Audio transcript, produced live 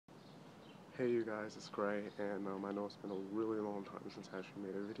Hey you guys, it's Gray, and I know it's been a really long time since I actually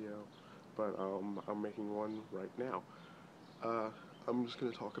made a video, but I'm making one right now. Uh, I'm just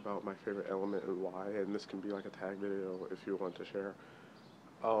going to talk about my favorite element and why, and this can be like a tag video if you want to share.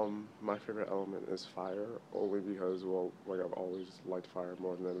 My favorite element is fire, only because, well, like I've always liked fire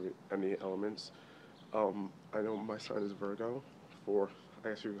more than any elements. I know my sign is Virgo, for, I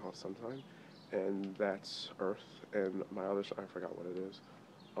guess you can call it sun sign, and that's Earth, and my other sign, I forgot what it is.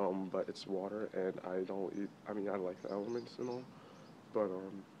 But it's water, and I don't eat, I mean, I like the elements and all, but,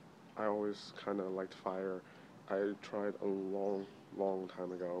 I always kind of liked fire. I tried a long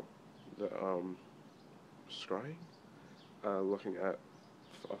time ago, the, scrying, looking at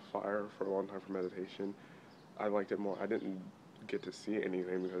fire for a long time for meditation. I liked it more. I didn't get to see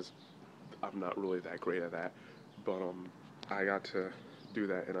anything because I'm not really that great at that, but, I got to do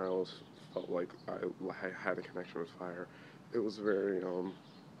that, and I always felt like I had a connection with fire. It was very,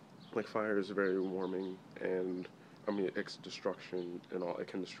 like fire is very warming, and I mean it's destruction and all. It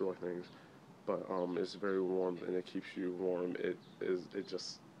can destroy things, but it's very warm and it keeps you warm. It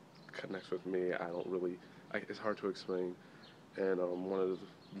just connects with me. I don't really. It's hard to explain. And one of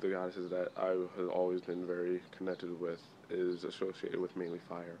the goddesses that I have always been very connected with is associated with mainly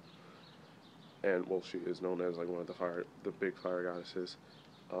fire. And well, she is known as like one of the big fire goddesses.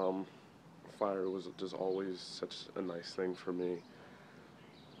 Um, Fire was just always such a nice thing for me.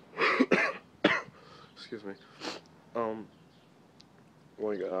 Excuse me. Um,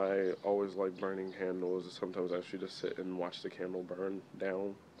 like I always like burning candles. Sometimes I actually just sit and watch the candle burn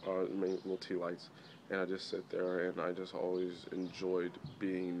down, main little tea lights, and I just sit there and I just always enjoyed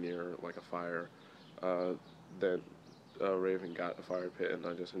being near like a fire. Uh, then Raven got a fire pit, and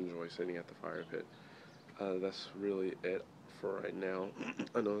I just enjoy sitting at the fire pit. That's really it for right now.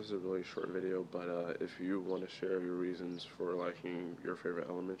 I know this is a really short video, but if you want to share your reasons for liking your favorite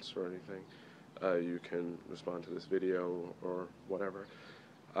elements or anything, you can respond to this video or whatever.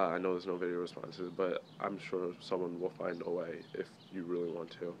 I know there's no video responses, but I'm sure someone will find a way if you really want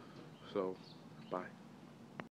to. So, bye.